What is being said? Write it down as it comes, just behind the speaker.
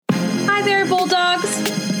Hi there, Bulldogs.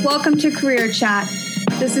 Welcome to Career Chat.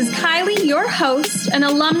 This is Kylie, your host, an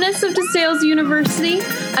alumnus of DeSales University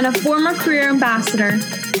and a former career ambassador.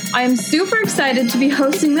 I am super excited to be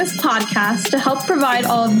hosting this podcast to help provide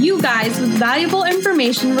all of you guys with valuable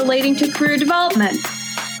information relating to career development.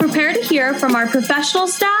 Prepare to hear from our professional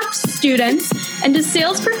staff, students, and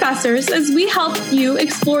DeSales professors as we help you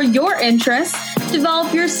explore your interests,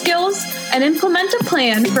 develop your skills, and implement a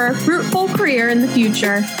plan for a fruitful career in the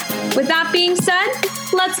future. With that being said,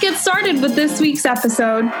 let's get started with this week's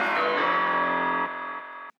episode.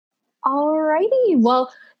 Alrighty.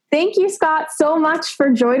 Well, thank you, Scott, so much for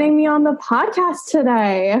joining me on the podcast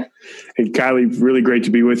today. Hey, Kylie, really great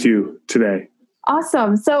to be with you today.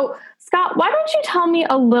 Awesome. So, Scott, why don't you tell me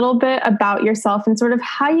a little bit about yourself and sort of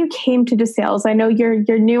how you came to DeSales? I know you're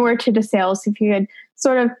newer to DeSales. If you could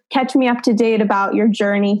sort of catch me up to date about your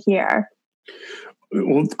journey here.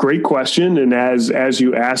 Well, great question. And as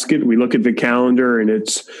you ask it, we look at the calendar and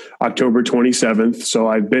it's October 27th. So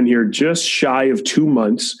I've been here just shy of 2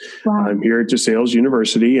 months. Wow. I'm here at DeSales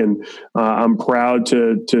University, and I'm proud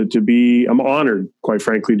to be, I'm honored, quite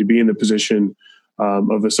frankly, to be in the position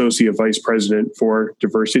of Associate Vice President for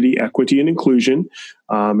Diversity, Equity, and Inclusion.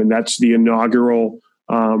 And that's the inaugural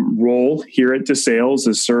role here at DeSales,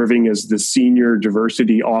 is serving as the Senior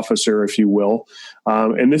Diversity Officer, if you will.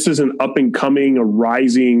 And this is an up-and-coming, a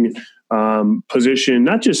rising position,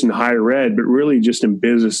 not just in higher ed, but really just in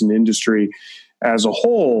business and industry as a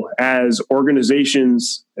whole, as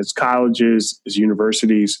organizations, as colleges, as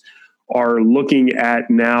universities are looking at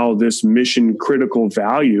now this mission-critical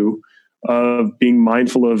value of being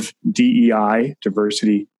mindful of DEI,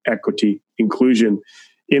 diversity, equity, inclusion,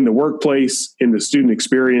 in the workplace, in the student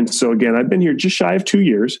experience. So again, I've been here just shy of 2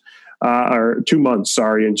 years, or 2 months,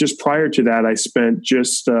 sorry. And just prior to that, I spent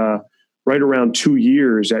just right around 2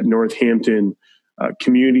 years at Northampton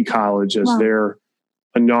Community College as their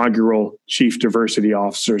inaugural Chief Diversity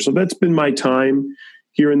Officer. So that's been my time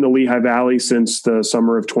here in the Lehigh Valley since the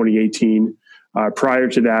summer of 2018. Prior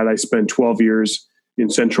to that, I spent 12 years in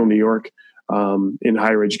Central New York in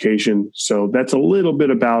higher education. So that's a little bit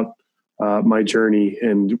about my journey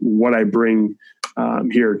and what I bring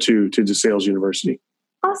here to DeSales University.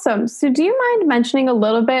 Awesome. So do you mind mentioning a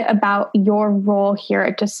little bit about your role here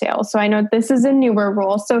at DeSales? So I know this is a newer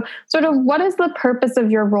role. So sort of what is the purpose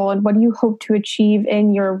of your role and what do you hope to achieve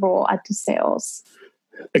in your role at DeSales?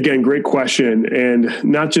 Again, great question. And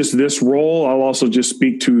not just this role, I'll also just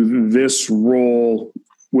speak to this role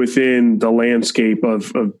within the landscape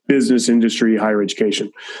of business, industry, higher education.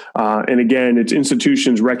 And again, it's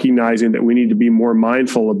institutions recognizing that we need to be more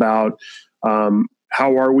mindful about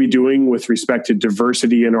how are we doing with respect to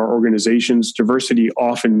diversity in our organizations. Diversity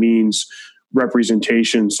often means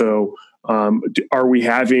representation. So are we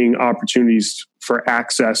having opportunities for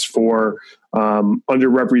access for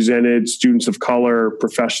underrepresented students of color,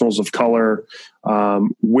 professionals of color,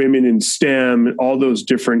 women in STEM, all those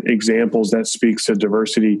different examples that speaks to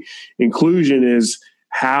diversity. Inclusion is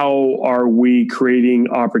how are we creating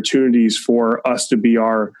opportunities for us to be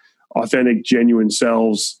our authentic, genuine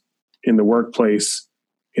selves in the workplace,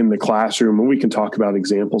 in the classroom. And we can talk about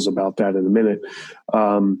examples about that in a minute.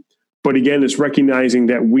 But again, it's recognizing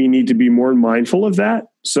that we need to be more mindful of that.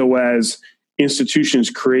 So as institutions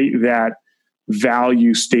create that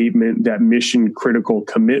value statement, that mission critical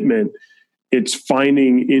commitment, it's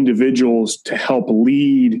finding individuals to help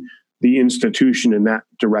lead the institution in that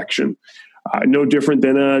direction. No different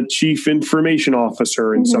than a chief information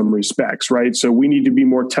officer in some respects, right? So we need to be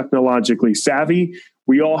more technologically savvy.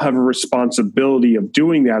 We all have a responsibility of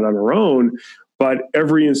doing that on our own, but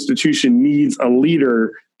every institution needs a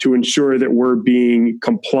leader to ensure that we're being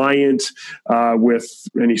compliant with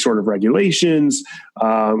any sort of regulations.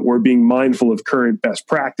 We're being mindful of current best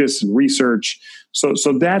practice and research. So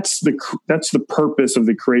that's the purpose of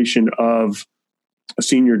the creation of a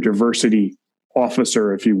senior diversity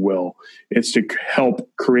officer, if you will. It's to help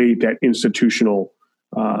create that institutional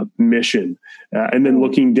mission. And then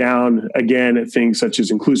looking down again at things such as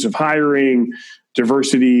inclusive hiring,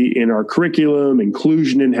 diversity in our curriculum,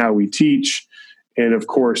 inclusion in how we teach, and of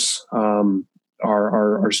course,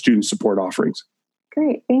 our student support offerings.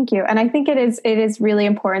 Great, thank you. And I think it is really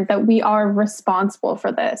important that we are responsible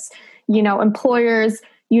for this. You know, employers,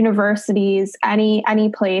 universities, any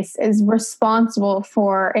place is responsible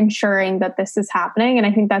for ensuring that this is happening. And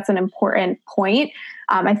I think that's an important point.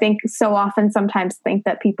 I think so often sometimes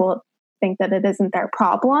people think that it isn't their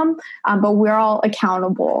problem, but we're all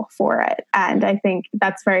accountable for it. And I think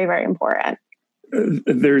that's very, very important.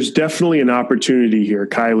 There's definitely an opportunity here,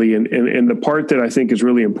 Kylie. And the part that I think is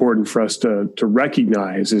really important for us to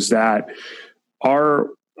recognize is that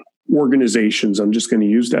organizations, I'm just going to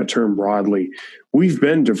use that term broadly, we've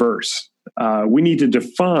been diverse. We need to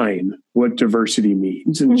define what diversity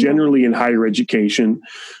means. And generally in higher education,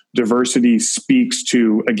 diversity speaks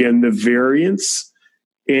to, again, the variance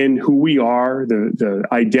in who we are, the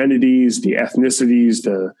identities, the ethnicities,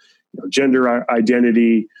 the gender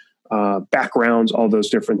identity, backgrounds, all those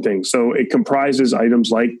different things. So it comprises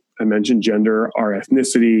items like I mentioned, gender, our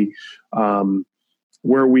ethnicity,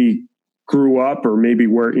 where we grew up, or maybe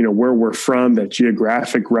where we're from, that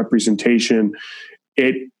geographic representation.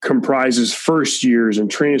 It comprises first years and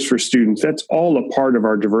transfer students. That's all a part of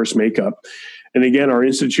our diverse makeup. And again, our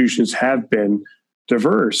institutions have been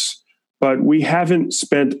diverse, but we haven't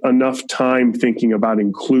spent enough time thinking about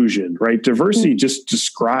inclusion, right? Diversity just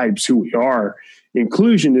describes who we are.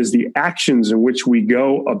 Inclusion is the actions in which we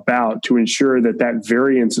go about to ensure that that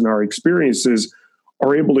variance in our experiences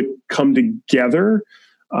are able to come together.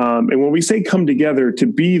 And when we say come together, to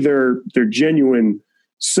be their genuine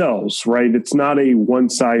selves, right? It's not a one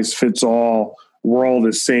size fits all. We're all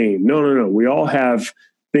the same. No. We all have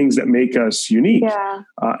things that make us unique,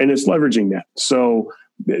 and it's leveraging that. So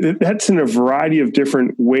that's in a variety of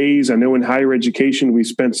different ways. I know in higher education, we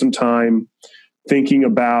spent some time thinking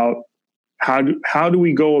about how do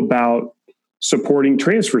we go about supporting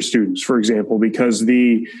transfer students, for example, because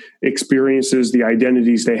the experiences, the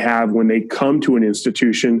identities they have when they come to an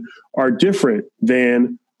institution are different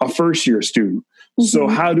than a first year student. Mm-hmm. So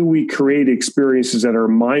how do we create experiences that are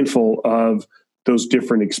mindful of those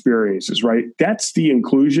different experiences, right? That's the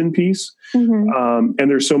inclusion piece. Mm-hmm. And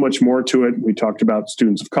there's so much more to it. We talked about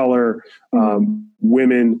students of color,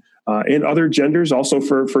 women, and other genders, also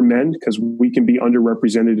for men, because we can be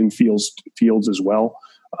underrepresented in fields as well.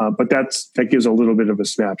 But that gives a little bit of a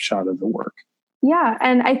snapshot of the work. Yeah.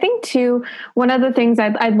 And I think too, one of the things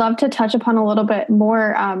I'd love to touch upon a little bit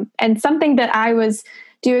more, and something that I was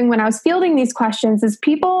doing when I was fielding these questions, is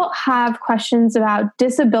people have questions about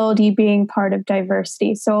disability being part of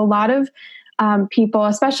diversity. So a lot of people,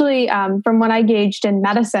 especially from what I gauged in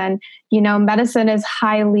medicine, medicine is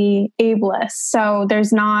highly ableist. So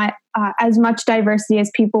there's not as much diversity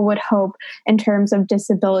as people would hope in terms of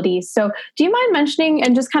disabilities. So do you mind mentioning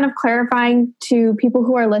and just kind of clarifying to people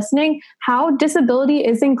who are listening how disability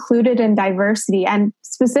is included in diversity, and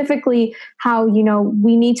specifically how,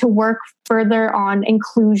 we need to work further on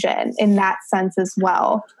inclusion in that sense as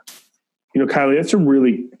well? Kylie, that's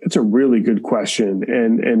a really good question.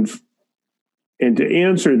 And to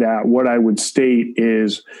answer that, what I would state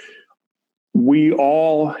is we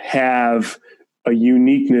all have a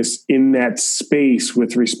uniqueness in that space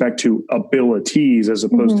with respect to abilities as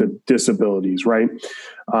opposed to disabilities, right?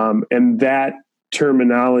 And that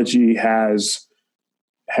terminology has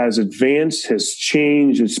advanced, has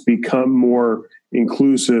changed. It's become more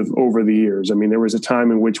inclusive over the years. I mean, there was a time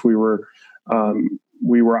in which we were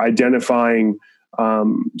identifying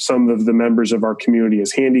some of the members of our community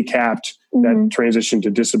as handicapped, that transitioned to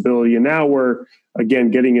disability. And now we're,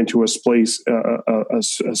 again, getting into a space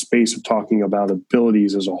of talking about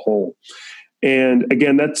abilities as a whole. And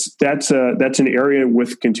again, that's an area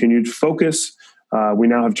with continued focus. We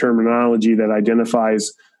now have terminology that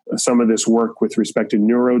identifies some of this work with respect to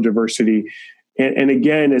neurodiversity. And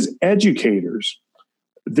again, as educators,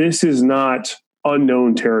 this is not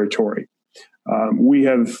unknown territory. We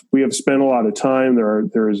have spent a lot of time.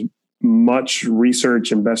 There is much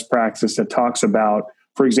research and best practice that talks about,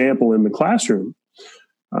 for example, in the classroom,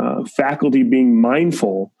 faculty being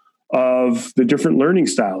mindful of the different learning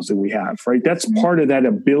styles that we have, right? That's part of that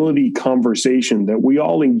ability conversation, that we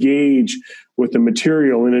all engage with the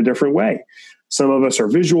material in a different way. Some of us are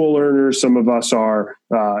visual learners, some of us are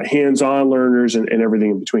hands-on learners, and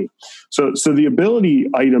everything in between. So the ability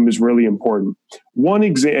item is really important. One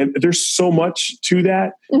example, there's so much to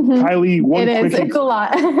that, Kylie. It's a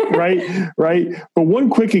lot, right. But one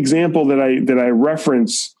quick example that I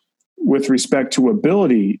reference with respect to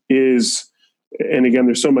ability is, and again,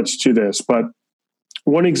 there's so much to this, but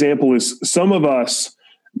one example is some of us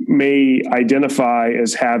may identify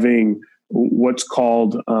as having what's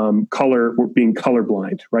called being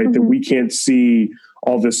colorblind, right? That we can't see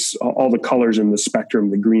all the colors in the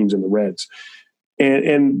spectrum, the greens and the reds.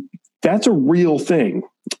 And that's a real thing,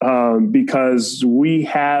 because we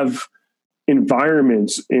have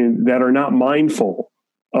environments that are not mindful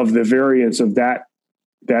of the variance of that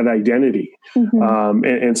identity.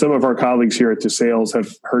 And some of our colleagues here at DeSales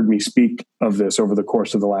have heard me speak of this over the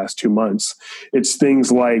course of the last 2 months. It's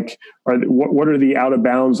things like, what are the out of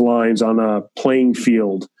bounds lines on a playing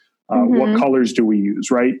field? What colors do we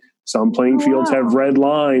use, right? Some playing fields have red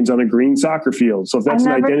lines on a green soccer field. So if that's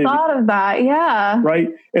an identity, thought of that. Yeah. Right.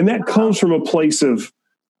 And that comes from a place of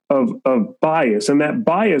of bias. And that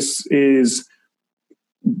bias is,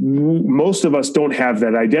 most of us don't have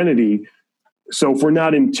that identity. So if we're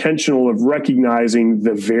not intentional of recognizing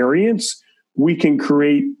the variance, we can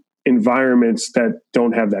create environments that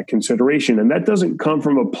don't have that consideration. And that doesn't come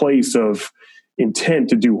from a place of intent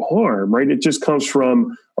to do harm, right? It just comes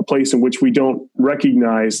from a place in which we don't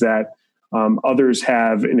recognize that others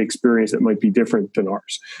have an experience that might be different than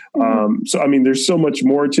ours. So, I mean, there's so much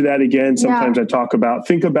more to that. Again, sometimes I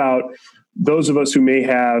think about those of us who may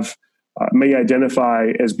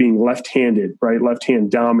identify as being left-handed, right?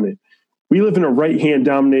 Left-hand dominant. We live in a right-hand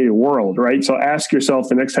dominated world, right? So ask yourself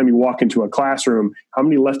the next time you walk into a classroom, how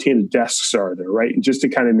many left-handed desks are there, right? And just to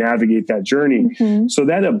kind of navigate that journey. So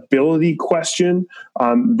that ability question,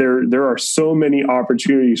 there are so many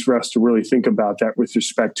opportunities for us to really think about that with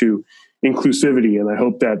respect to inclusivity. And I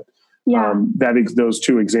hope that those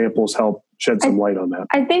two examples help shed some light on that.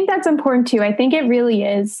 I think that's important too. I think it really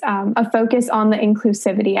is a focus on the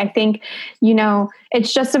inclusivity. I think,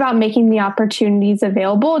 it's just about making the opportunities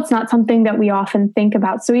available. It's not something that we often think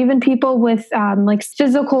about. So even people with like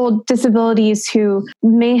physical disabilities who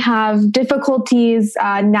may have difficulties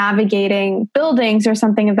navigating buildings or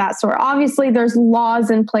something of that sort. Obviously, there's laws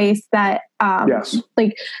in place that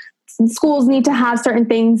like schools need to have certain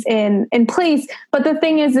things in place. But the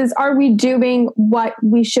thing is are we doing what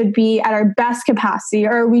we should be at our best capacity,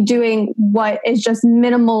 or are we doing what is just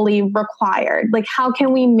minimally required? Like, how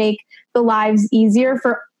can we make the lives easier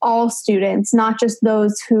for all students, not just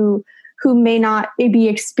those who may not be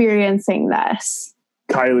experiencing this?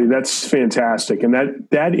 Kylie, that's fantastic. And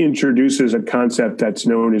that introduces a concept that's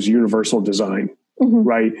known as universal design,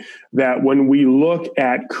 right? That when we look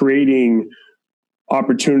at creating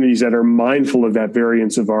opportunities that are mindful of that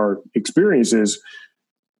variance of our experiences,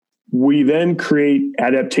 we then create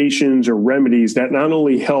adaptations or remedies that not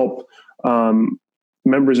only help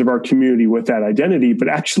members of our community with that identity, but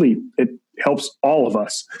actually it helps all of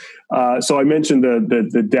us. So I mentioned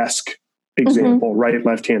the desk example, right?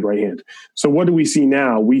 Left hand, right hand. So what do we see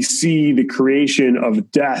now? We see the creation of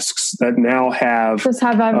desks that now have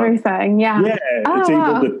everything.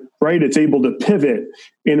 It's able to pivot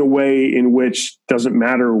in a way in which doesn't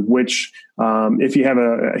matter which, if you have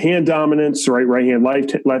a hand dominance, right hand,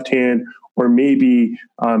 left hand, or maybe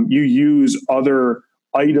you use other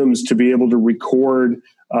items to be able to record,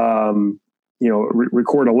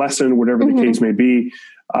 record a lesson, whatever the case may be.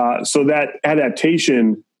 So that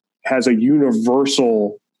adaptation has a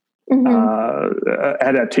universal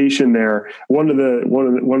adaptation there. One of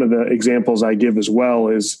the examples I give as well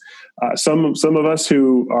is some of us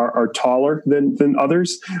who are taller than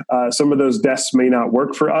others. Some of those desks may not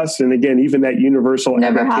work for us, and again, even that universal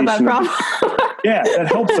adaptation. Never had that problem. That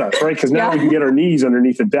helps us, right? Because now we can get our knees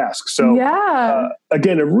underneath the desk. So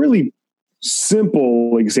again, a really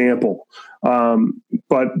simple example,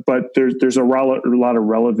 but there's a lot of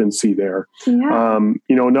relevancy there.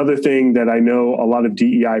 Another thing that I know a lot of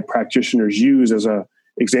DEI practitioners use as a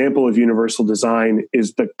example of universal design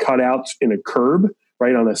is the cutouts in a curb,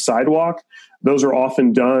 right, on a sidewalk. Those are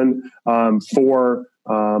often done for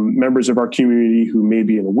members of our community who may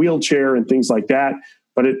be in a wheelchair and things like that.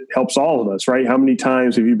 But it helps all of us, right? How many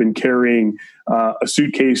times have you been carrying a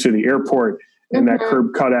suitcase to the airport and that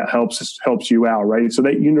curb cutout helps you out, right? So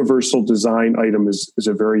that universal design item is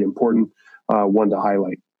a very important one to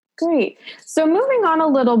highlight. Great. So moving on a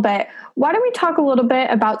little bit, why don't we talk a little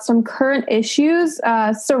bit about some current issues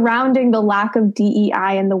surrounding the lack of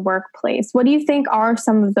DEI in the workplace? What do you think are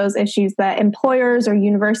some of those issues that employers or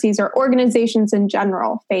universities or organizations in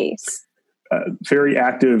general face? Very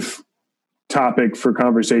active topic for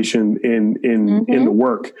conversation in the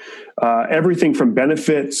work. Everything from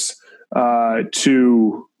benefits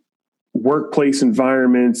to workplace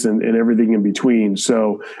environments and everything in between.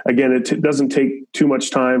 So again, it doesn't take too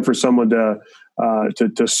much time for someone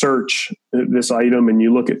to search this item, and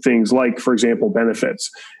you look at things like, for example,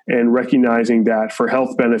 benefits, and recognizing that for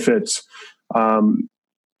health benefits,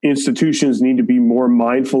 institutions need to be more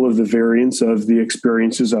mindful of the variance of the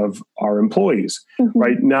experiences of our employees,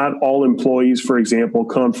 right? Not all employees, for example,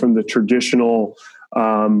 come from the traditional,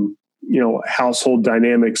 household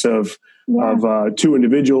dynamics of two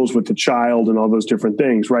individuals with a child and all those different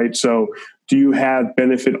things, right? So do you have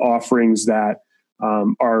benefit offerings that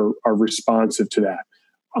are responsive to that?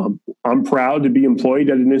 I'm proud to be employed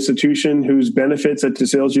at an institution whose benefits at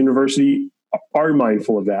DeSales University are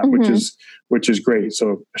mindful of that, which is great.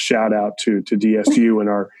 So a shout out to DSU and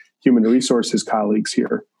our human resources colleagues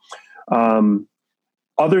here.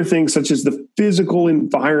 Other things such as the physical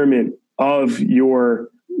environment of your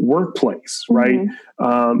workplace, right?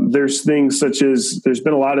 There's things such as there's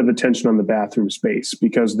been a lot of attention on the bathroom space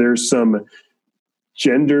because there's some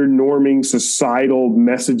gender norming societal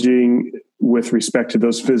messaging with respect to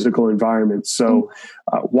those physical environments. So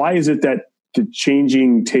why is it that the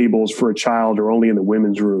changing tables for a child are only in the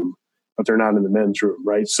women's room, but they're not in the men's room,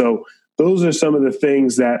 right? So those are some of the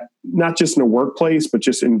things that not just in a workplace, but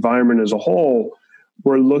just environment as a whole,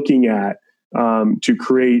 we're looking at to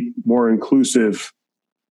create more inclusive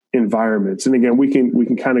environments. And again, we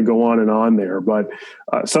can kind of go on and on there, but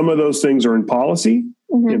some of those things are in policy,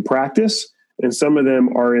 in practice, and some of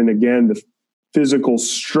them are in, again, the physical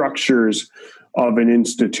structures of an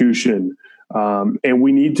institution. And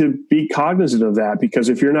we need to be cognizant of that, because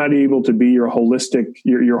if you're not able to be your holistic,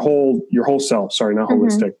 your whole self, sorry, not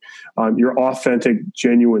holistic, your authentic,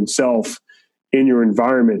 genuine self in your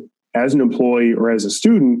environment as an employee or as a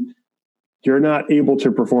student, you're not able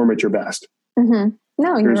to perform at your best. No,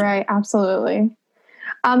 you're right. Absolutely.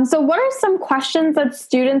 So what are some questions that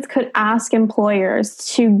students could ask employers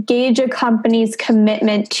to gauge a company's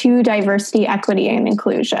commitment to diversity, equity, and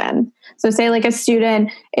inclusion? So say like a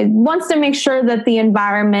student wants to make sure that the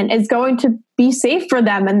environment is going to be safe for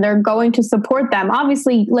them and they're going to support them.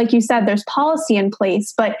 Obviously, like you said, there's policy in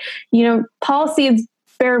place, but, policy is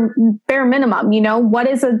bare minimum. What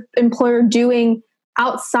is an employer doing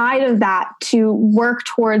outside of that to work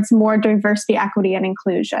towards more diversity, equity, and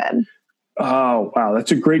inclusion? Oh, wow.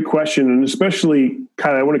 That's a great question. And especially,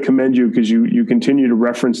 Kylie, I want to commend you because you continue to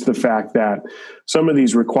reference the fact that some of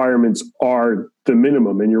these requirements are the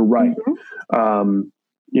minimum, and you're right.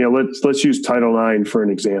 Let's use Title IX for an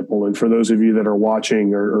example. And for those of you that are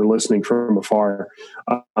watching or listening from afar,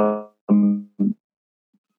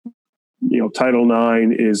 Title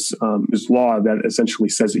IX is law that essentially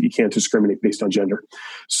says that you can't discriminate based on gender.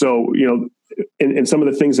 So, and some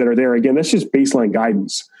of the things that are there, again, that's just baseline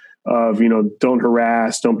guidance of, don't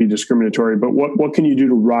harass, don't be discriminatory, but what can you do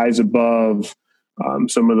to rise above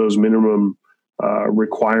some of those minimum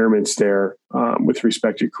requirements there with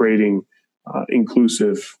respect to creating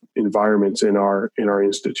inclusive environments in our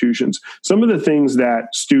institutions? Some of the things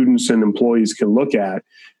that students and employees can look at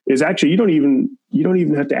is actually, you don't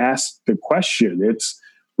even have to ask the question. It's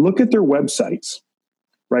look at their websites,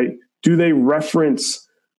 right? Do they reference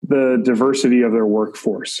the diversity of their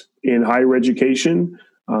workforce? In higher education,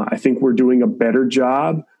 I think we're doing a better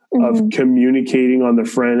job of communicating on the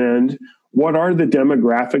front end. What are the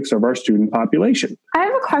demographics of our student population? I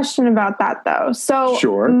have a question about that, though. So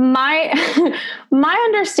sure. My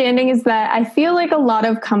understanding is that I feel like a lot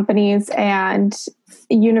of companies and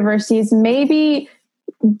universities may be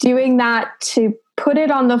doing that to put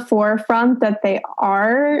it on the forefront that they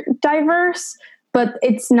are diverse, but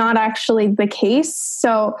it's not actually the case.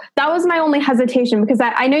 So that was my only hesitation, because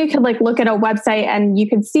I know you could look at a website and you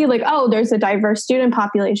could see there's a diverse student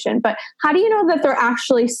population, but how do you know that they're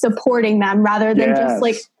actually supporting them rather than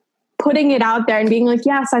just putting it out there and being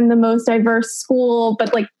yes, I'm the most diverse school,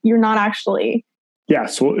 but you're not actually.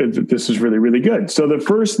 Yes, well, this is really, really good. So the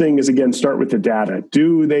first thing is, again, start with the data.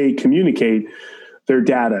 Do they communicate their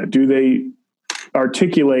data? Do they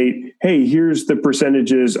articulate, hey, here's the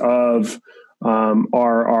percentages of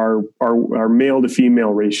our male to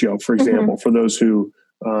female ratio, for example, for those who,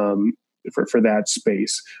 for that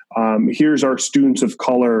space. Here's our students of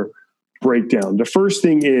color breakdown. The first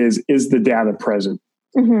thing is the data present?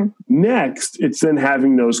 Next, it's then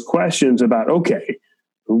having those questions about, okay,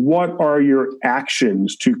 what are your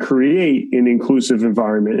actions to create an inclusive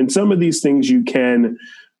environment? And some of these things you can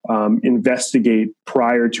investigate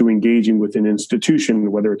prior to engaging with an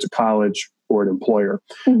institution, whether it's a college or an employer.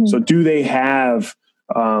 So do they have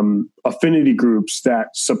affinity groups that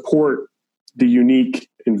support the unique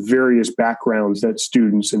and various backgrounds that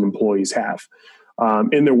students and employees have?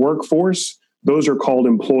 In their workforce, those are called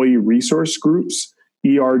employee resource groups,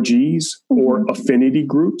 ERGs, or affinity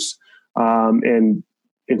groups. And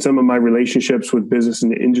in some of my relationships with business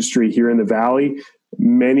and industry here in the Valley,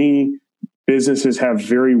 many businesses have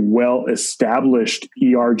very well established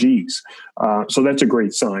ERGs. So that's a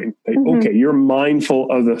great sign. Okay, you're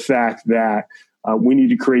mindful of the fact that we need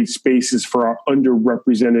to create spaces for our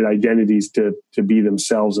underrepresented identities to be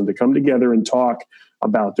themselves and to come together and talk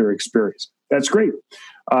about their experience. That's great.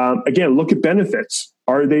 Again, look at benefits.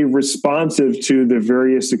 Are they responsive to the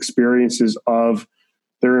various experiences of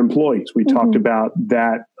their employees? We talked about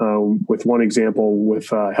that with one example with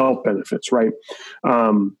health benefits, right?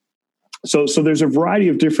 So there's a variety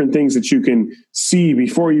of different things that you can see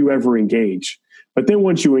before you ever engage. But then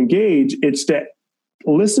once you engage, it's to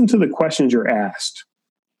listen to the questions you're asked.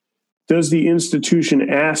 Does the institution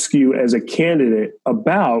ask you as a candidate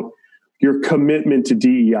about your commitment to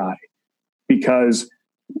DEI, because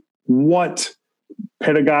what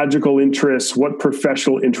pedagogical interests, what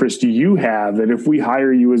professional interests do you have that if we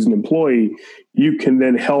hire you as an employee, you can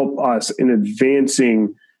then help us in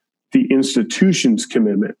advancing the institution's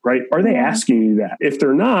commitment, right? Are they asking you that? If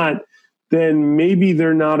they're not, then maybe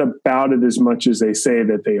they're not about it as much as they say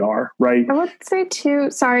that they are, right? I would say too,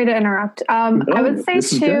 sorry to interrupt. I would say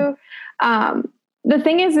too, the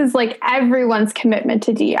thing is like everyone's commitment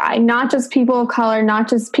to DEI, not just people of color, not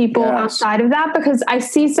just people outside of that, because I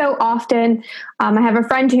see so often, I have a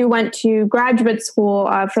friend who went to graduate school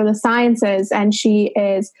for the sciences, and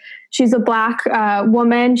she's a Black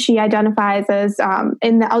woman. She identifies as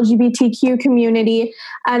in the LGBTQ community.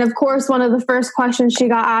 And of course, one of the first questions she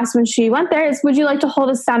got asked when she went there is, would you like to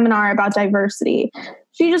hold a seminar about diversity?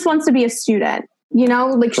 She just wants to be a student. You know,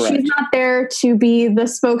 like Correct. She's not there to be the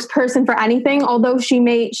spokesperson for anything, although she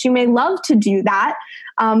may love to do that.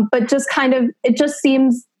 But just kind of, it just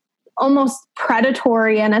seems almost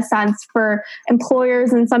predatory in a sense for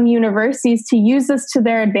employers and some universities to use this to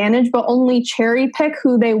their advantage, but only cherry pick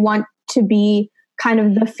who they want to be kind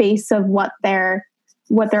of the face of what their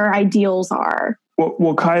ideals are.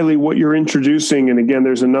 Well, Kylie, what you're introducing, and again,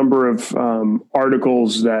 there's a number of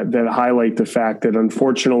articles that highlight the fact that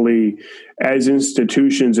unfortunately, as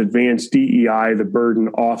institutions advance DEI, the burden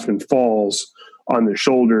often falls on the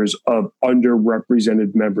shoulders of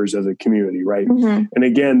underrepresented members of the community, right? Mm-hmm. And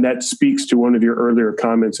again, that speaks to one of your earlier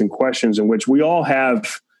comments and questions in which we all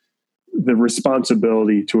have the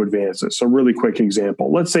responsibility to advance it. So really quick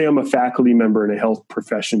example. Let's say I'm a faculty member in a health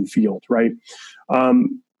profession field, right?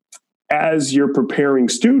 As you're preparing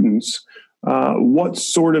students, what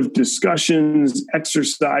sort of discussions,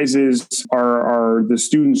 exercises are the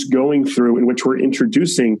students going through in which we're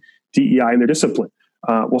introducing DEI in their discipline?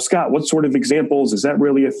 Well, Scott, what sort of examples? Is that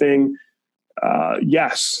really a thing?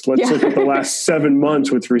 Yes. Let's look at the last 7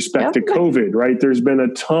 months with respect to COVID, right? There's been a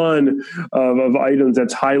ton of items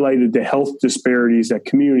that's highlighted the health disparities that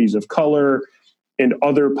communities of color and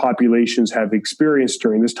other populations have experienced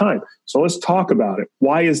during this time. So let's talk about it.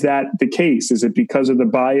 Why is that the case? Is it because of the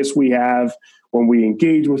bias we have when we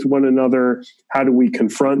engage with one another? How do we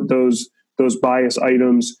confront those bias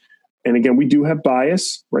items? And again, we do have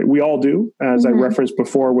bias, right? We all do, as I referenced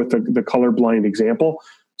before with the colorblind example.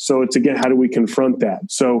 So it's, again, how do we confront that?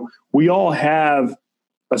 So we all have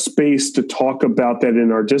a space to talk about that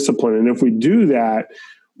in our discipline. And if we do that,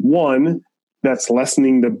 one, that's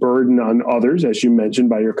lessening the burden on others, as you mentioned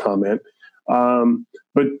by your comment.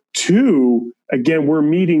 But two, again, we're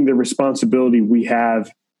meeting the responsibility we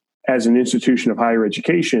have as an institution of higher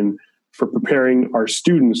education for preparing our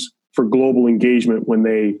students for global engagement when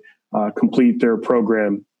they complete their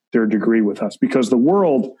program, their degree with us, because the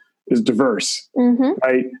world is diverse,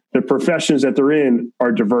 right? The professions that they're in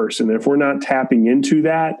are diverse. And if we're not tapping into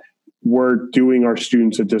that, we're doing our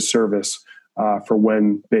students a disservice for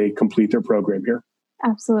when they complete their program here.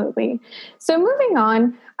 Absolutely. So moving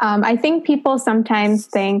on, I think people sometimes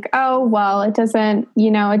think, oh, well, it doesn't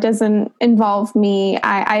involve me.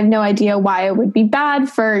 I have no idea why it would be bad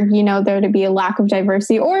for, there to be a lack of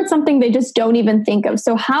diversity, or it's something they just don't even think of.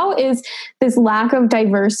 So how is this lack of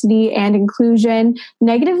diversity and inclusion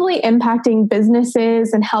negatively impacting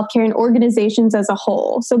businesses and healthcare and organizations as a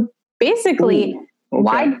whole? So basically,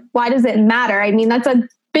 why does it matter? I mean, that's a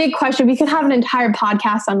big question. We could have an entire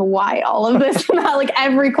podcast on why all of this. Not like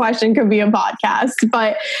every question could be a podcast,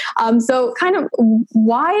 but so kind of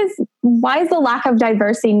why is the lack of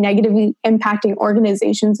diversity negatively impacting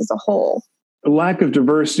organizations as a whole? Lack of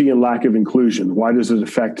diversity and lack of inclusion. Why does it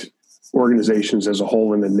affect organizations as a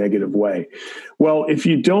whole in a negative way? Well, if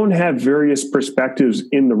you don't have various perspectives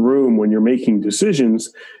in the room when you're making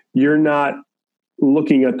decisions, you're not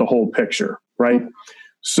looking at the whole picture, right? Mm-hmm.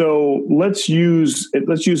 So let's use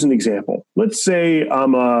an example. Let's say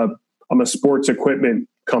I'm a sports equipment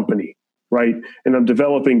company, right? And I'm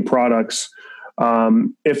developing products.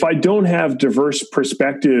 If I don't have diverse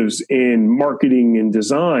perspectives in marketing and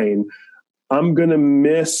design, I'm going to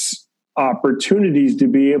miss opportunities to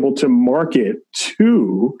be able to market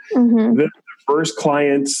to the diverse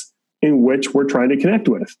clients in which we're trying to connect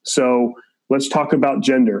with. So let's talk about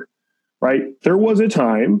gender, right? There was a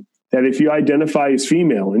time that if you identify as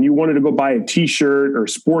female and you wanted to go buy a t-shirt or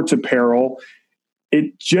sports apparel,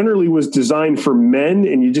 it generally was designed for men,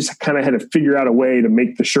 and you just kind of had to figure out a way to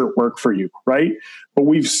make the shirt work for you, right? But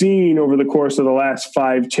we've seen over the course of the last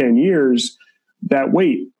 5-10 years that,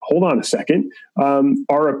 wait, hold on a second.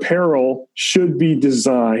 Our apparel should be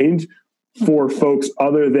designed for folks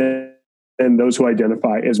other than those who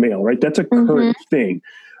identify as male, right? That's a current thing.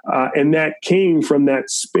 And that came from that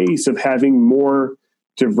space of having more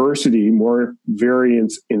diversity, more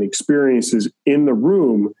variance in experiences in the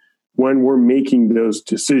room when we're making those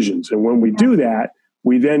decisions. And when we do that,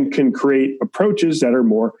 we then can create approaches that are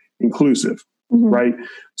more inclusive, right?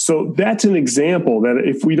 So that's an example that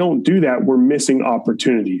if we don't do that, we're missing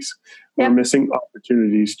opportunities. We're missing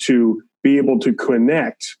opportunities to be able to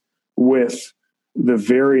connect with the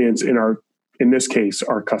variance in this case,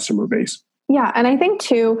 our customer base. Yeah. And I think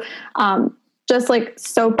too, just like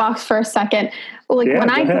soapbox for a second, like when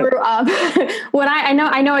I grew up, I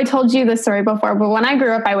know I told you this story before, but when I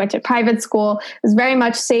grew up, I went to private school. It was very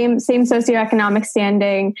much same socioeconomic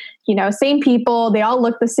standing, same people, they all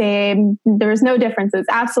looked the same. There was no differences,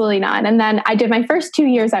 absolutely none. And then I did my first 2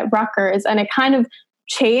 years at Rutgers, and it kind of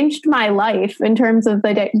changed my life in terms of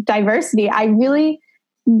the diversity. I really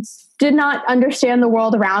did not understand the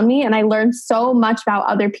world around me, and I learned so much about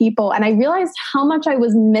other people, and I realized how much I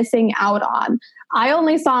was missing out on. I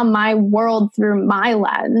only saw my world through my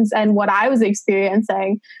lens and what I was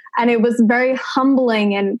experiencing, and it was very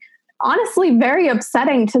humbling and honestly very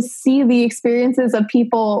upsetting to see the experiences of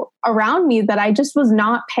people around me that I just was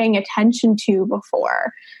not paying attention to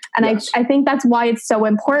before. And I think that's why it's so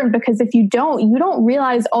important, because if you don't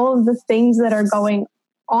realize all of the things that are going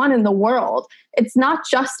on in the world. It's not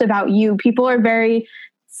just about you. People are very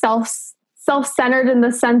self-centered in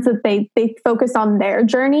the sense that they focus on their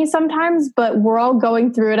journey sometimes, but we're all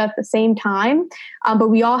going through it at the same time. But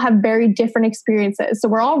we all have very different experiences. So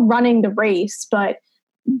we're all running the race, but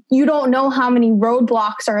you don't know how many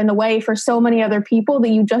roadblocks are in the way for so many other people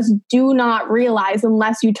that you just do not realize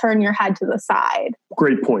unless you turn your head to the side.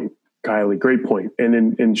 Great point, Kylie. Great point.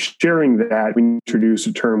 And in sharing that, we introduce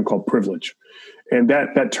a term called privilege. And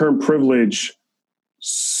that term privilege,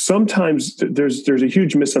 sometimes there's a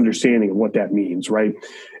huge misunderstanding of what that means, right?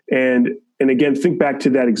 And again, think back to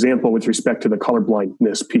that example with respect to the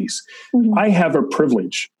colorblindness piece. I have a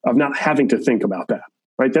privilege of not having to think about that,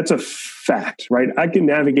 right? That's a fact, right? I can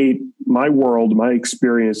navigate my world, my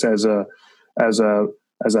experience as a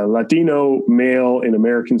Latino male in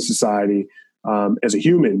American society, as a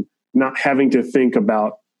human, not having to think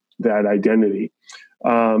about that identity.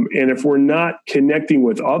 And if we're not connecting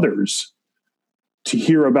with others to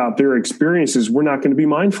hear about their experiences, we're not going to be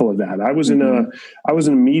mindful of that. I was in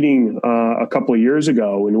a meeting a couple of years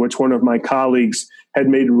ago in which one of my colleagues had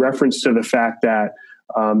made reference to the fact that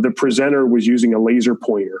the presenter was using a laser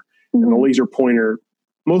pointer, and the laser pointer,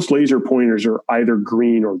 most laser pointers are either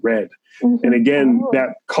green or red. And again,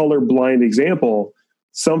 that colorblind example,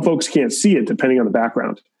 some folks can't see it depending on the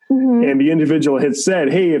background. And the individual had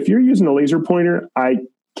said, hey, if you're using a laser pointer, I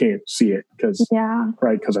can't see it because I'm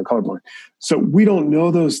colorblind. So we don't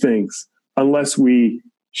know those things unless we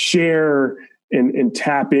share and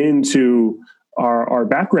tap into our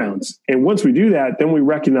backgrounds. And once we do that, then we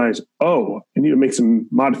recognize, I need to make some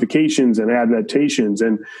modifications and adaptations.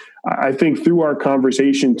 And I think through our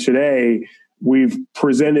conversation today, we've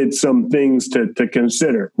presented some things to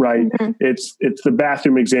consider, right? It's the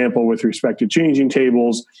bathroom example with respect to changing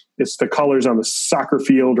tables. It's the colors on the soccer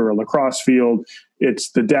field or a lacrosse field.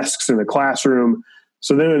 It's the desks in the classroom.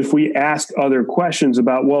 So then if we ask other questions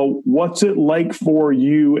about, well, what's it like for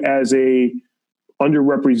you as a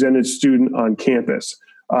underrepresented student on campus,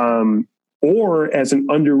 or as an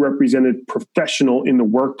underrepresented professional in the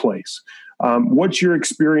workplace? What's your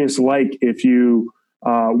experience like if you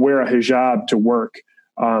wear a hijab to work?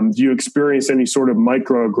 Do you experience any sort of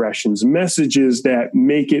microaggressions, messages that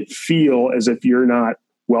make it feel as if you're not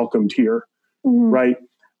welcomed here, right?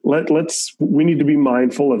 We need to be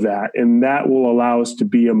mindful of that, and that will allow us to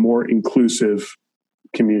be a more inclusive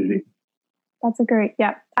community. That's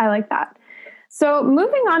I like that. So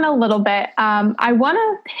moving on a little bit, I want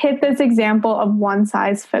to hit this example of one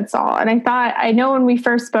size fits all. And I know when we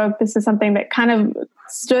first spoke, this is something that kind of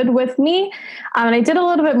stood with me. And I did a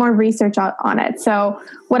little bit more research on it. So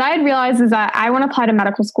what I had realized is that I want to apply to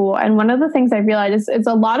medical school. And one of the things I realized is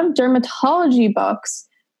a lot of dermatology books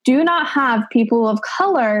do not have people of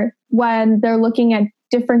color when they're looking at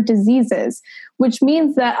different diseases, which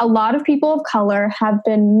means that a lot of people of color have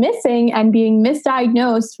been missing and being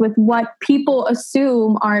misdiagnosed with what people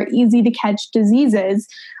assume are easy to catch diseases,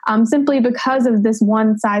 simply because of this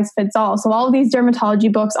one size fits all. So all of these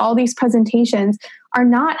dermatology books, all these presentations are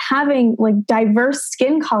not having like diverse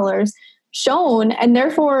skin colors shown, and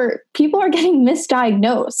therefore people are getting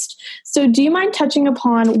misdiagnosed. So do you mind touching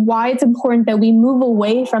upon why it's important that we move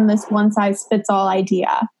away from this one size fits all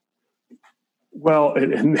idea? Well,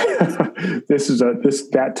 that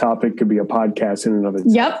topic could be a podcast in and of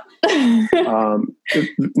itself. Yep.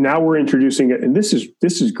 Now we're introducing it, and this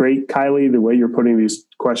is great, Kylie, the way you're putting these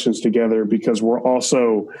questions together, because we're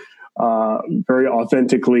also very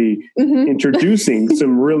authentically introducing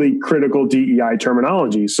some really critical DEI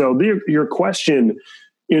terminology. So your question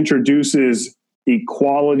introduces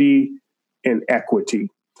equality and equity.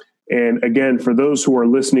 And again, for those who are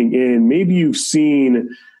listening in, maybe you've seen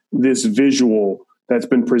this visual that's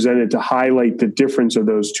been presented to highlight the difference of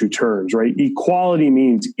those two terms, right? Equality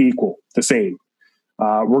means equal, the same.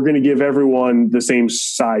 We're going to give everyone the same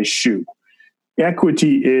size shoe.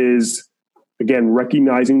 Equity is, again,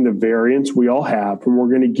 recognizing the variance we all have, and we're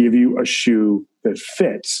going to give you a shoe that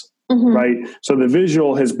fits, right? So the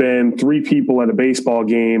visual has been three people at a baseball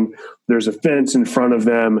game. There's a fence in front of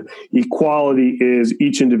them. Equality is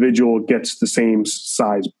each individual gets the same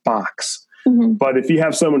size box. But if you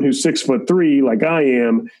have someone who's 6'3", like I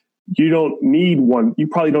am, you don't need one. You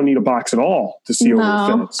probably don't need a box at all to see over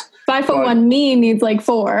the fence. 5'1" me needs like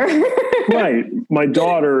 4. Right. My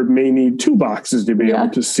daughter may need 2 boxes to be able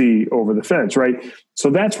to see over the fence, right? So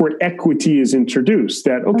that's where equity is introduced,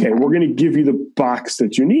 that, okay, we're going to give you the box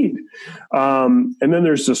that you need. And then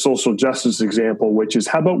there's the social justice example, which is,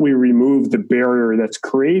 how about we remove the barrier that's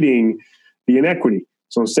creating the inequity?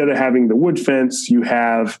 So instead of having the wood fence, you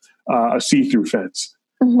have a see-through fence,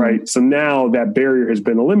 right? So now that barrier has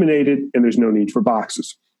been eliminated and there's no need for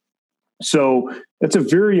boxes. So that's a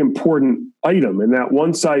very important item. And that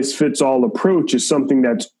one-size-fits-all approach is something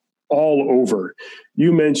that's all over.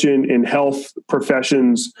 You mentioned in health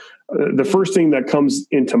professions, the first thing that comes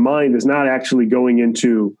into mind is not actually going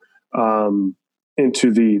into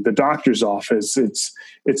the doctor's office. It's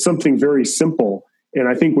something very simple. And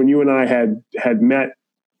I think when you and I had met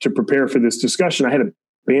to prepare for this discussion, I had a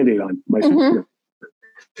Band-Aid on my finger.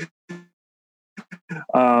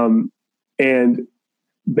 And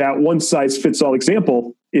that one-size-fits-all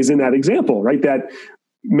example is in that example, right? That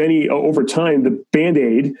many, over time, the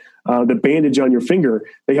Band-Aid, the bandage on your finger,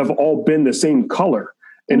 they have all been the same color.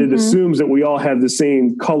 And it assumes that we all have the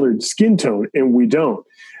same colored skin tone, and we don't.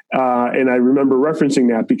 And I remember referencing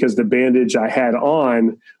that because the bandage I had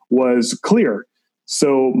on was clear.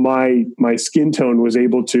 So my skin tone was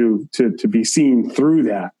able to be seen through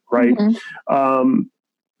that, right?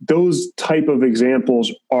 Those type of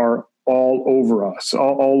examples are all over us,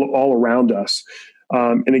 all around us.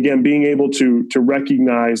 And again, being able to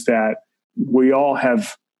recognize that we all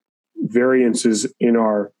have variances in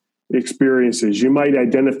our experiences. You might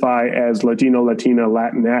identify as Latino, Latina,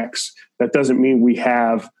 Latinx. That doesn't mean we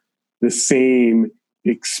have the same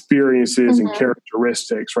experiences and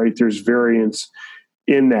characteristics, right? There's variance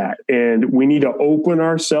in that. And we need to open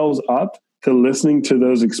ourselves up to listening to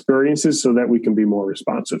those experiences so that we can be more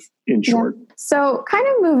responsive, in short. So kind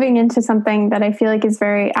of moving into something that I feel like is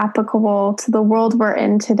very applicable to the world we're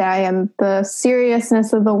in today and the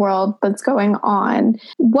seriousness of the world that's going on.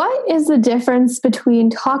 What is the difference between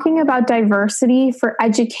talking about diversity for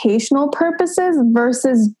educational purposes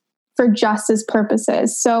versus for justice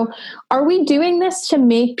purposes? So are we doing this to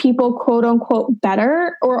make people quote unquote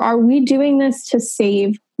better, or are we doing this to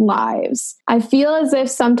save lives? I feel as if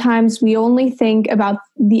sometimes we only think about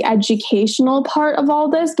the educational part of all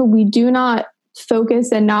this, but we do not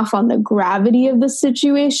focus enough on the gravity of the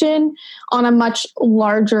situation on a much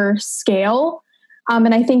larger scale.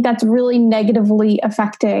 And I think that's really negatively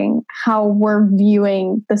affecting how we're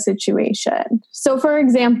viewing the situation. So for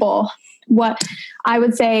example, what I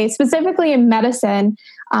would say specifically in medicine,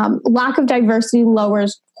 lack of diversity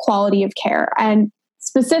lowers quality of care, and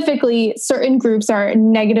specifically certain groups are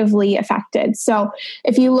negatively affected. So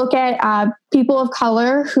if you look at people of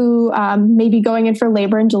color who may be going in for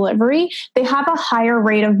labor and delivery, they have a higher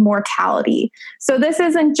rate of mortality. So this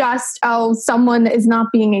isn't just, someone is not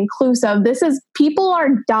being inclusive. This is people are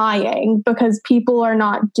dying because people are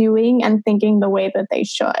not doing and thinking the way that they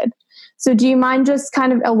should. So do you mind just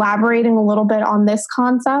kind of elaborating a little bit on this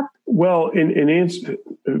concept? Well, in answer,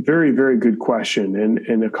 a very, very good question.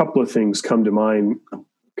 And a couple of things come to mind,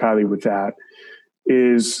 Kylie, with that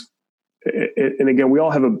is, and again, we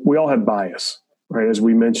all have bias, right? As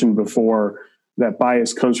we mentioned before, that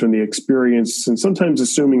bias comes from the experience and sometimes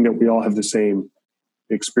assuming that we all have the same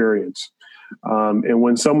experience. And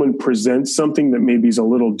when someone presents something that maybe is a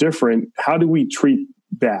little different, how do we treat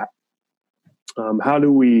that? How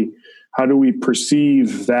do we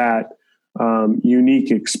perceive that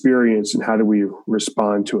unique experience, and how do we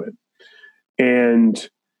respond to it? And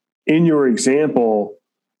in your example,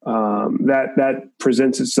 that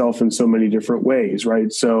presents itself in so many different ways,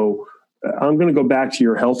 right? So I'm going to go back to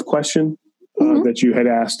your health question that you had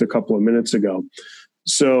asked a couple of minutes ago.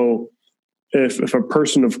 So if a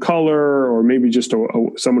person of color, or maybe just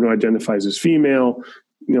someone who identifies as female,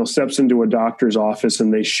 steps into a doctor's office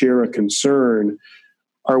and they share a concern,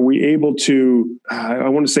 are we able to, I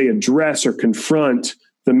want to say, address or confront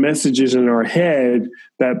the messages in our head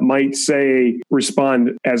that might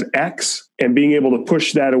respond as X, and being able to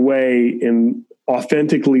push that away and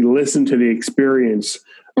authentically listen to the experience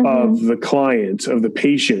of the client, of the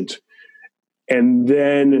patient, and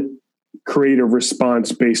then create a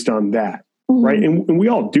response based on that. Right. And we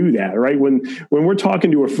all do that, right? When we're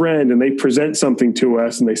talking to a friend and they present something to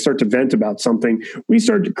us and they start to vent about something, we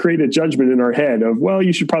start to create a judgment in our head of, well,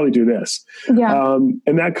 you should probably do this. Yeah.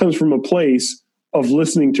 And that comes from a place of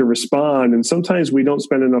listening to respond. And sometimes we don't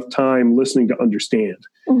spend enough time listening to understand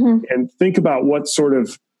and think about what sort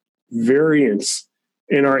of variance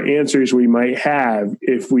in our answers we might have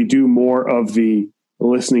if we do more of the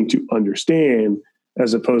listening to understand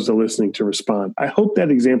as opposed to listening to respond. I hope that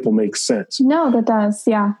example makes sense. No, that does.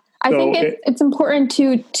 Yeah. I think it's important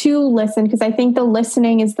to listen, because I think the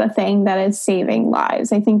listening is the thing that is saving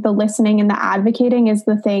lives. I think the listening and the advocating is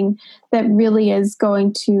the thing that really is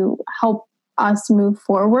going to help us move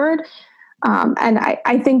forward. And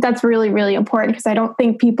I think that's really, really important, because I don't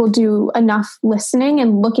think people do enough listening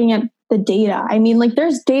and looking at the data. I mean, like,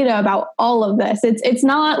 there's data about all of this. It's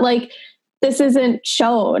not like this isn't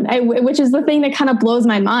shown, which is the thing that kind of blows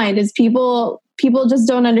my mind, is people just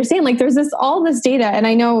don't understand. Like, there's all this data. And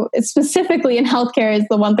I know specifically in healthcare is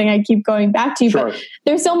the one thing I keep going back to, but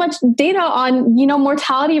there's so much data on,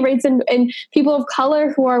 mortality rates and people of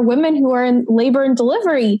color who are women who are in labor and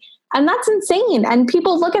delivery. And that's insane. And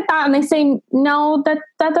people look at that and they say, no, that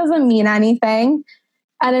doesn't mean anything.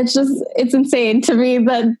 And it's insane to me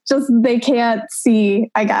that just they can't see,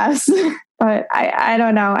 I guess. But I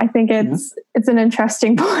don't know. I think it's an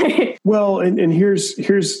interesting point. Well, and here's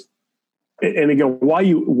and again, what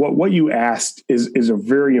you asked is a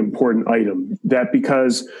very important item, that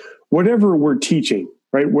because whatever we're teaching,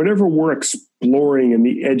 right, whatever we're exploring in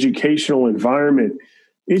the educational environment,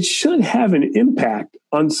 it should have an impact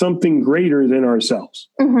on something greater than ourselves,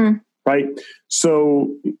 right?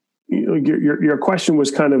 So your question was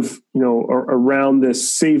kind of, around this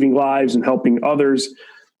saving lives and helping others.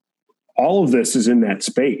 All of this is in that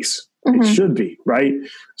space. It should be, right?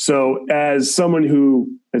 So as someone who,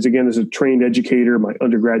 as a trained educator, my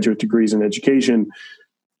undergraduate degrees in education,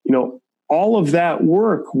 all of that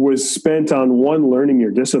work was spent on, one, learning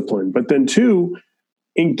your discipline, but then two,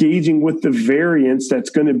 engaging with the variance that's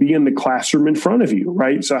going to be in the classroom in front of you,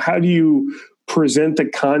 right? So how do you present the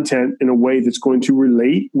content in a way that's going to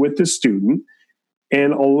relate with the student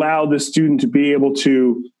and allow the student to be able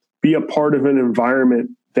to be a part of an environment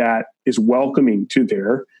that is welcoming to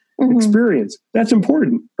their experience? That's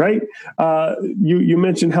important, right? You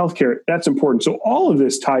mentioned healthcare. That's important. So all of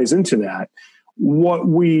this ties into that. What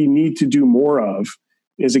we need to do more of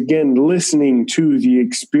is, again, listening to the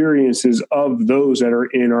experiences of those that are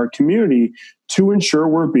in our community to ensure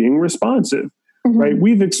we're being responsive, right?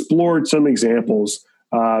 We've explored some examples.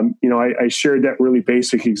 I shared that really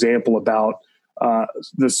basic example about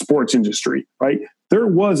the sports industry, right? There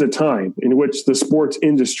was a time in which the sports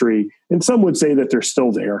industry, and some would say that they're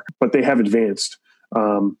still there, but they have advanced.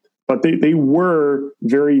 But they were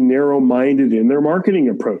very narrow-minded in their marketing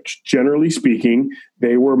approach. Generally speaking,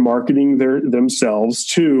 they were marketing themselves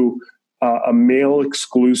to a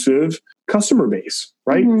male-exclusive customer base,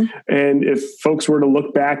 right? And if folks were to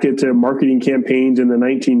look back at marketing campaigns in the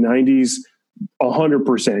 1990s,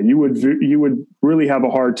 100%, you would really have a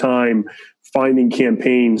hard time finding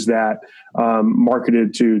campaigns that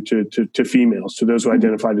marketed to females, to those who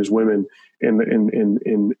identified as women in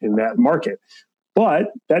that market. But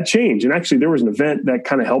that changed. And actually, there was an event that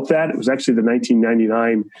kind of helped that. It was actually the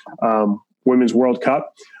 1999 Women's World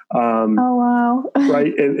Cup. Oh, wow.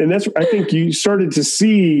 Right. And that's, I think you started to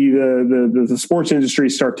see the sports industry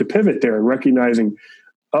start to pivot there and recognizing,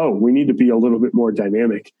 we need to be a little bit more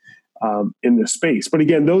dynamic in this space. But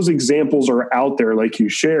again, those examples are out there like you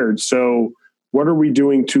shared. So what are we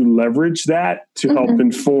doing to leverage that to help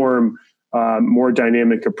inform more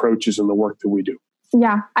dynamic approaches in the work that we do?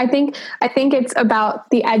 Yeah, I think it's about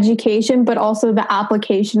the education, but also the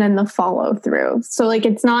application and the follow through. So like,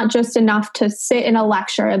 it's not just enough to sit in a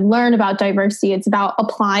lecture and learn about diversity. It's about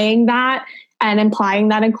applying that and applying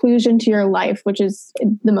that inclusion to your life, which is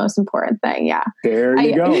the most important thing. Yeah. There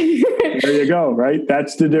you go. There you go. Right.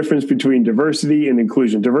 That's the difference between diversity and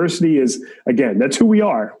inclusion. Diversity is, again, that's who we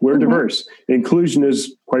are. We're diverse. Inclusion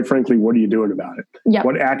is, quite frankly, what are you doing about it? Yep.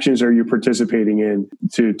 What actions are you participating in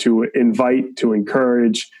to invite, to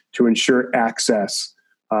encourage, to ensure access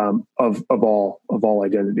of all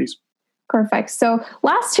identities? Perfect. So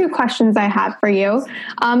last two questions I have for you.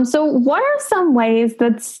 So what are some ways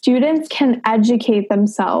that students can educate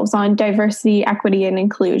themselves on diversity, equity, and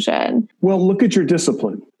inclusion? Well, look at your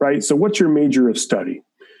discipline, right? So what's your major of study?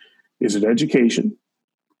 Is it education?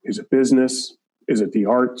 Is it business? Is it the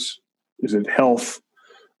arts? Is it health?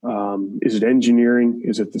 Is it engineering?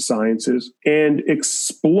 Is it the sciences? And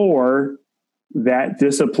explore that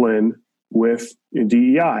discipline with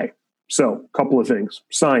DEI. So a couple of things.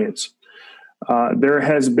 Science. There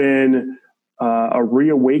has been a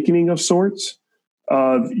reawakening of sorts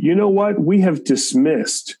of, you know what, we have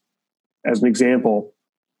dismissed, as an example,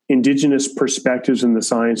 indigenous perspectives in the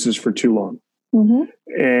sciences for too long. Mm-hmm.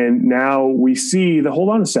 And now we see hold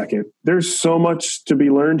on a second, there's so much to be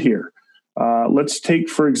learned here. Let's take,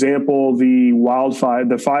 for example,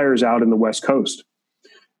 the fires out in the West Coast.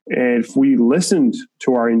 And if we listened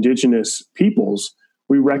to our indigenous peoples,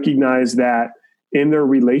 we recognize that in their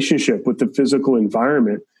relationship with the physical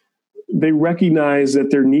environment, they recognize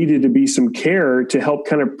that there needed to be some care to help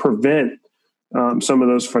kind of prevent some of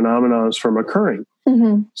those phenomena from occurring.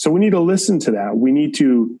 Mm-hmm. So we need to listen to that. We need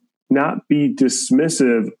to not be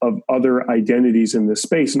dismissive of other identities in this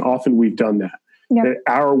space. And often we've done that. Yep.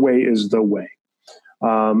 That our way is the way.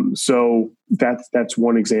 So that's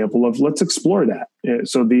one example of, let's explore that.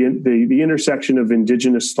 So the intersection of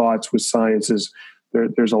indigenous thoughts with sciences,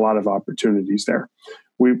 there's a lot of opportunities there.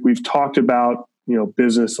 We've talked about,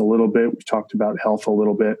 business a little bit. We've talked about health a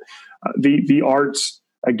little bit. The arts,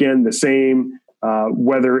 again, the same,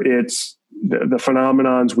 whether it's the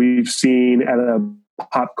phenomenons we've seen at a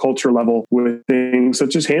pop culture level with things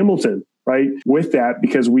such as Hamilton, right? With that,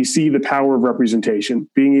 because we see the power of representation,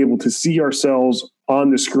 being able to see ourselves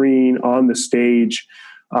on the screen, on the stage.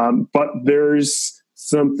 But there's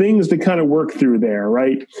some things to kind of work through there,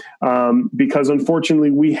 right? Because unfortunately,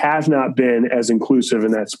 we have not been as inclusive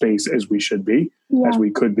in that space as we should be, as we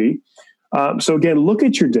could be. So again, look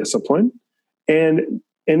at your discipline and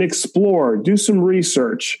explore, do some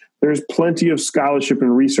research. There's plenty of scholarship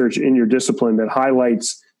and research in your discipline that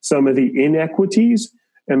highlights some of the inequities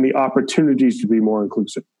and the opportunities to be more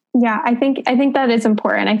inclusive. Yeah, I think that is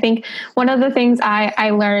important. I think one of the things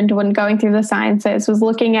I learned when going through the sciences was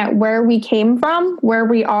looking at where we came from, where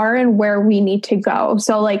we are, and where we need to go.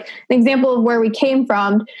 So like an example of where we came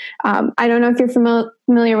from, I don't know if you're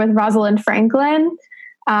familiar with Rosalind Franklin,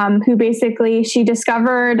 who basically, she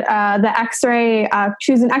discovered the X-ray,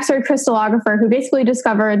 she was an X-ray crystallographer who basically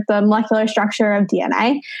discovered the molecular structure of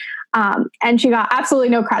DNA. And she got absolutely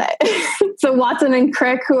no credit. So Watson and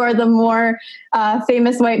Crick, who are the more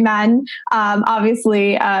famous white men,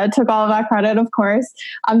 obviously took all of that credit, of course.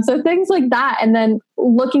 So things like that. And then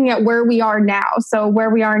looking at where we are now. So where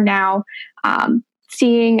we are now,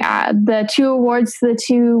 seeing the two awards to the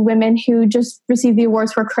two women who just received the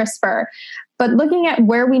awards for CRISPR, but looking at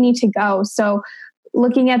where we need to go. So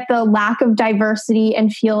looking at the lack of diversity in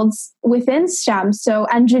fields within STEM. So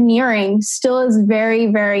engineering still is very,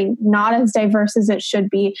 very not as diverse as it should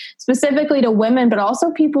be, specifically to women, but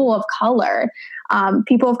also people of color.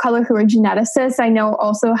 People of color who are geneticists, I know,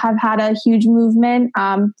 also have had a huge movement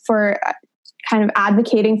for kind of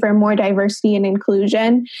advocating for more diversity and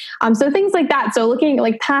inclusion. So things like that. So looking at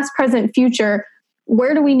like past, present, future,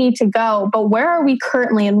 where do we need to go? But where are we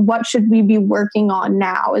currently and what should we be working on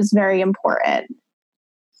now is very important.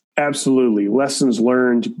 Absolutely. Lessons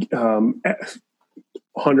learned,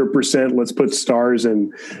 100%. Let's put stars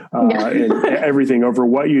and everything over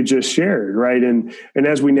what you just shared, right? And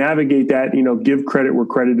as we navigate that, give credit where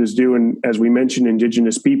credit is due. And as we mentioned,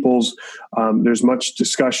 Indigenous peoples, there's much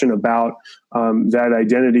discussion about that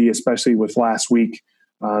identity, especially with last week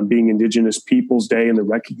being Indigenous Peoples Day and the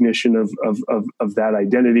recognition of that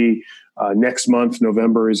identity. Next month,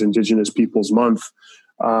 November, is Indigenous Peoples Month.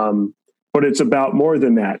 But it's about more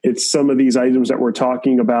than that. It's some of these items that we're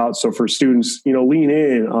talking about. So for students, lean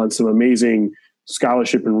in on some amazing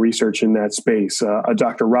scholarship and research in that space. A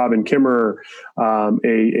Dr. Robin Kimmerer,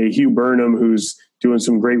 a Hugh Burnham, who's doing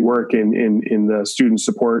some great work in the student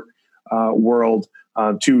support world.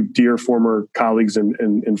 Two dear former colleagues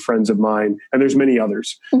and friends of mine, and there's many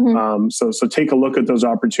others. Mm-hmm. So take a look at those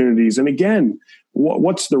opportunities. And again,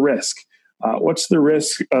 what's the risk? What's the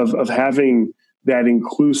risk of having that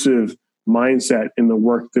inclusive mindset in the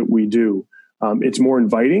work that we do? It's more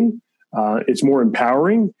inviting, it's more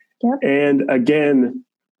empowering. Yep. And again,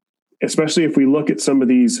 especially if we look at some of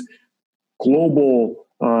these global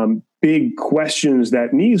big questions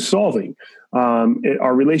that need solving,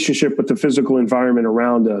 our relationship with the physical environment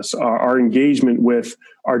around us, our engagement with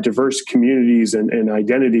our diverse communities and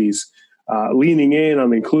identities, leaning in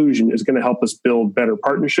on inclusion is going to help us build better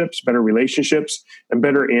partnerships, better relationships, and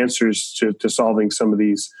better answers to solving some of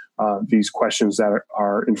these questions that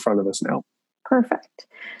are in front of us now. Perfect.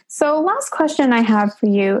 So last question I have for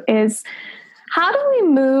you is, How do we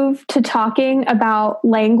move to talking about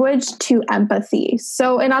language to empathy?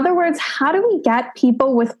 So in other words, how do we get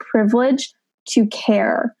people with privilege to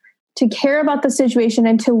care about the situation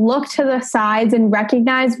and to look to the sides and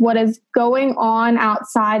recognize what is going on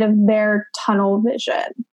outside of their tunnel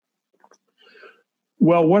vision?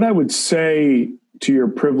 Well, what I would say to your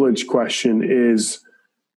privilege question is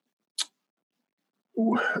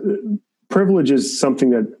privilege is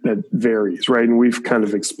something that varies, right? And we've kind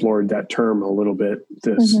of explored that term a little bit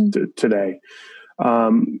today.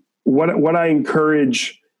 What I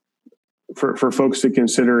encourage for folks to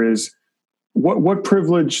consider is what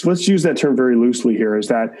privilege, let's use that term very loosely here, is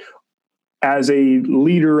that as a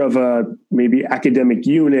leader of a maybe academic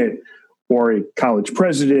unit or a college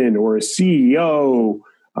president or a CEO,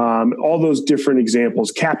 all those different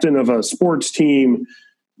examples, captain of a sports team,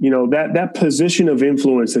 that position of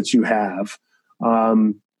influence that you have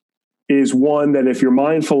is one that if you're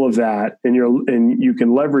mindful of that and you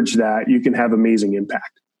can leverage that, you can have amazing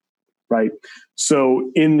impact, right?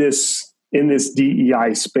 So in this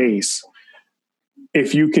DEI space,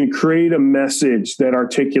 if you can create a message that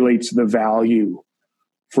articulates the value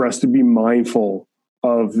for us to be mindful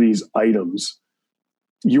of these items,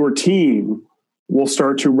 your team will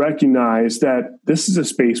start to recognize that this is a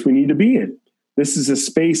space we need to be in. This is a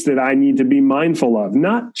space that I need to be mindful of,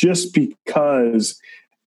 not just because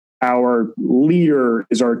our leader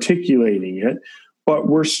is articulating it, but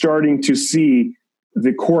we're starting to see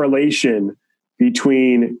the correlation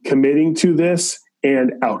between committing to this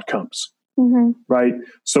and outcomes. Right?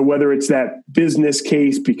 So whether it's that business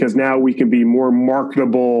case, because now we can be more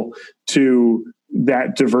marketable to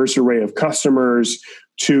that diverse array of customers,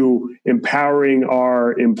 to empowering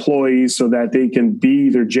our employees so that they can be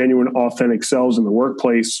their genuine, authentic selves in the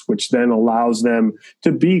workplace, which then allows them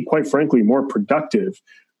to be, quite frankly, more productive,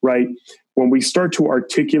 right? When we start to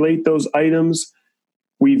articulate those items,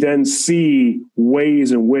 we then see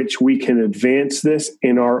ways in which we can advance this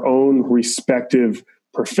in our own respective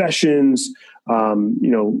professions,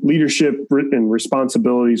 leadership and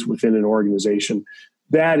responsibilities within an organization.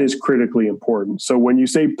 That is critically important. So when you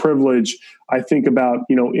say privilege, I think about,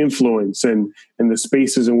 influence and the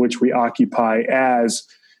spaces in which we occupy as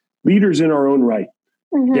leaders in our own right.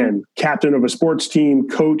 Again, captain of a sports team,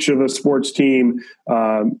 coach of a sports team,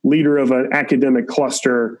 leader of an academic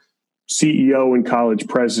cluster, CEO and college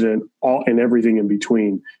president, all and everything in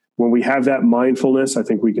between. When we have that mindfulness, I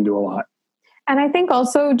think we can do a lot. And I think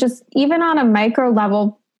also just even on a micro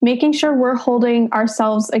level, making sure we're holding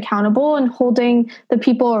ourselves accountable and holding the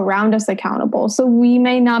people around us accountable. So we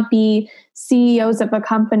may not be CEOs of a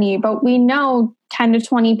company, but we know 10 to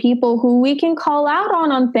 20 people who we can call out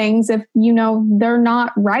on things if, they're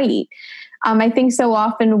not right. I think so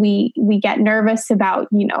often we get nervous about,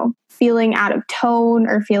 feeling out of tone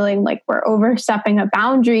or feeling like we're overstepping a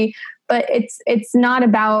boundary. But it's not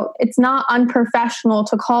unprofessional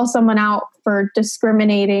to call someone out for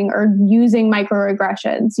discriminating or using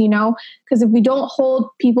microaggressions, because if we don't hold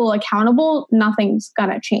people accountable, nothing's going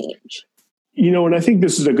to change. And I think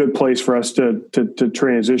this is a good place for us to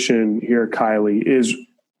transition here, Kylie, is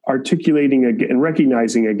articulating again and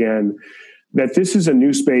recognizing again that this is a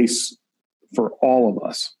new space for all of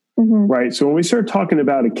us, right? So when we start talking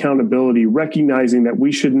about accountability, recognizing that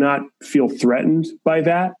we should not feel threatened by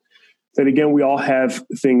that again, we all have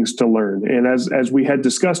things to learn. And as we had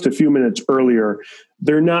discussed a few minutes earlier,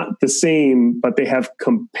 they're not the same, but they have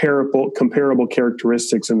comparable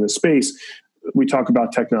characteristics in the space. We talk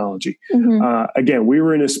about technology. Again, we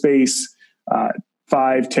were in a space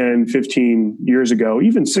 5, 10, 15 years ago,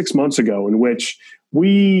 even 6 months ago, in which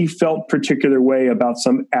we felt particular way about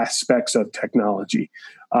some aspects of technology.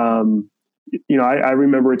 I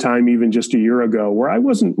remember a time even just a year ago where I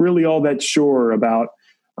wasn't really all that sure about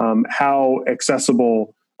how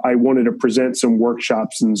accessible I wanted to present some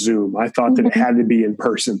workshops in Zoom. I thought that it had to be in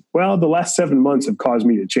person. Well, the last 7 months have caused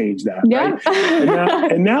me to change that. Yeah.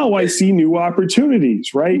 Right? and now I see new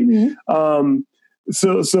opportunities, right?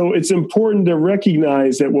 So it's important to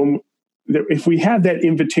recognize that if we have that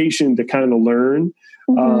invitation to kind of learn,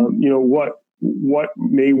 what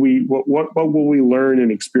will we learn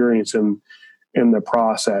and experience in the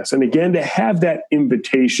process? And again, to have that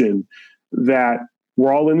invitation that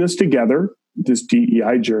we're all in this together, this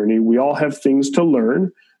DEI journey. We all have things to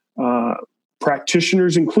learn,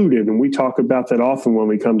 practitioners included, and we talk about that often when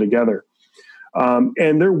we come together.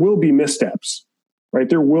 And there will be missteps, right?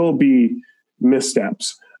 There will be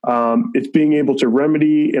missteps. It's being able to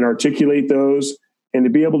remedy and articulate those and to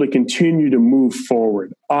be able to continue to move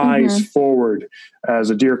forward, eyes forward, as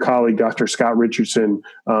a dear colleague, Dr. Scott Richardson,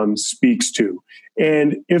 speaks to.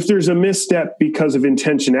 And if there's a misstep because of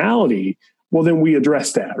intentionality, well, then we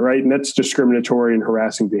address that, right? And that's discriminatory and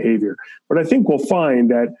harassing behavior. But I think we'll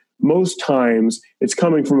find that most times it's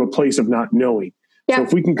coming from a place of not knowing. Yeah. So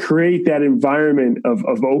if we can create that environment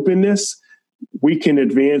of openness, we can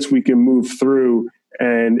advance, we can move through,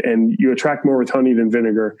 and you attract more with honey than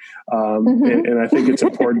vinegar. And I think it's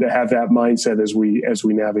important to have that mindset as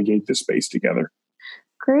we navigate this space together.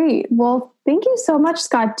 Great. Well, thank you so much,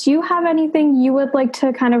 Scott. Do you have anything you would like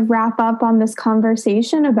to kind of wrap up on this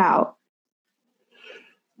conversation about?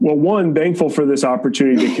 Well, one, thankful for this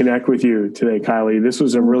opportunity to connect with you today, Kylie. This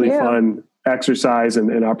was a really fun exercise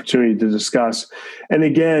and opportunity to discuss. And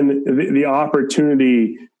again, the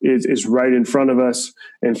opportunity is right in front of us.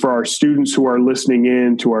 And for our students who are listening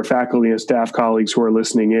in, to our faculty and staff colleagues who are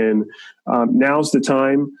listening in, now's the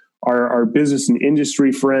time. Our business and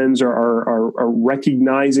industry friends are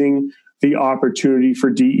recognizing the opportunity for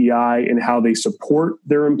DEI and how they support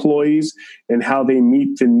their employees and how they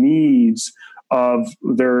meet the needs of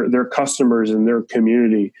their customers and their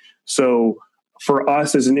community. So for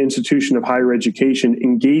us as an institution of higher education,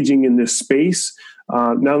 engaging in this space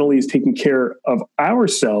not only is taking care of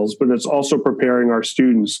ourselves, but it's also preparing our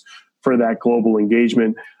students for that global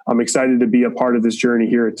engagement. I'm excited to be a part of this journey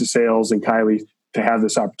here at DeSales, and Kylie, to have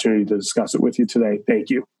this opportunity to discuss it with you today. Thank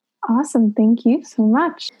you. Awesome. Thank you so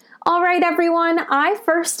much. All right, everyone. I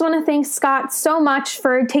first want to thank Scott so much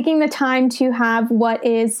for taking the time to have what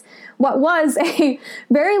was a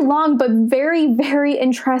very long but very, very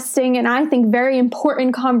interesting and I think very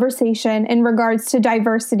important conversation in regards to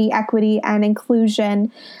diversity, equity, and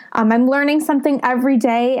inclusion. I'm learning something every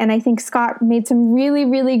day, and I think Scott made some really,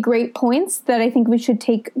 really great points that I think we should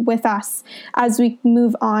take with us as we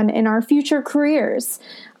move on in our future careers.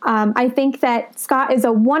 I think that Scott is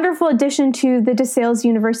a wonderful addition to the DeSales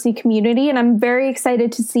University community, and I'm very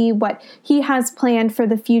excited to see what he has planned for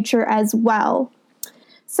the future as well.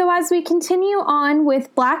 So as we continue on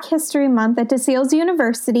with Black History Month at DeSales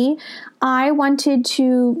University, I wanted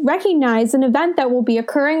to recognize an event that will be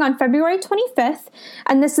occurring on February 25th,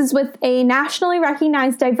 and this is with a nationally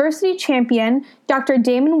recognized diversity champion, Dr.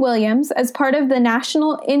 Damon Williams, as part of the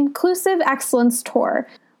National Inclusive Excellence Tour.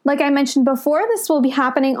 Like I mentioned before, this will be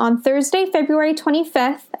happening on Thursday, February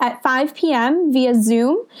 25th at 5 p.m. via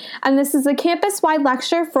Zoom, and this is a campus-wide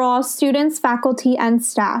lecture for all students, faculty, and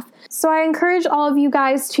staff. So I encourage all of you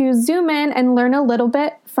guys to Zoom in and learn a little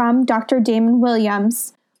bit from Dr. Damon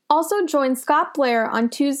Williams. Also join Scott Blair on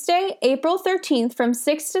Tuesday, April 13th from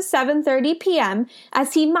 6 to 7:30 p.m.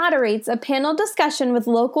 as he moderates a panel discussion with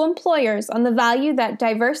local employers on the value that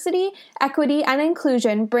diversity, equity, and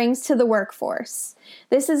inclusion brings to the workforce.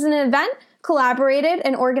 This is an event collaborated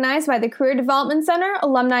and organized by the Career Development Center,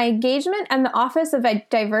 Alumni Engagement, and the Office of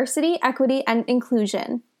Diversity, Equity, and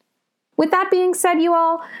Inclusion. With that being said, you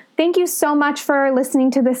all, thank you so much for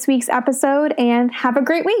listening to this week's episode, and have a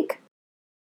great week.